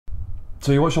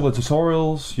So you watch all the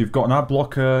tutorials, you've got an ad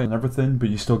blocker and everything, but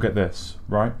you still get this,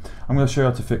 right? I'm going to show you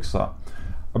how to fix that.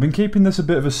 I've been keeping this a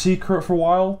bit of a secret for a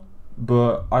while,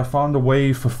 but I found a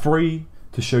way for free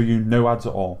to show you no ads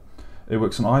at all. It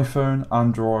works on iPhone,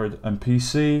 Android and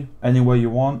PC, anywhere you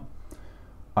want.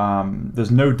 There's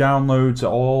no downloads at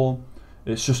all.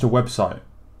 It's just a website.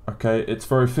 Okay, it's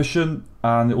very efficient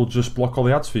and it will just block all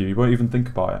the ads for you. You won't even think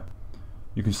about it.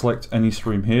 You can select any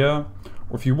stream here,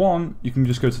 or if you want, you can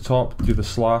just go to top, do the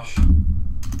slash,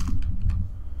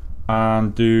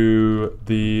 and do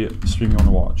the stream you want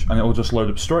to watch, and it will just load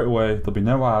up straight away. There'll be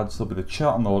no ads. There'll be the chat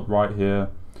on the right here.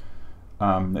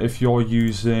 If you're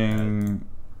using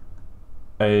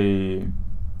a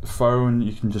phone,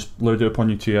 you can just load it up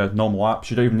onto your normal apps.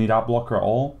 You don't even need Adblocker at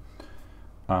all,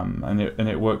 and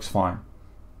it works fine.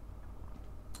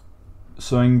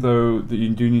 Something though that you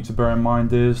do need to bear in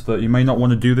mind is that you may not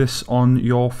want to do this on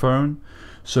your phone,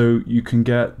 so you can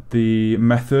get the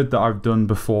method that I've done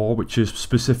before, which is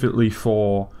specifically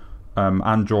for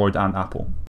Android and Apple.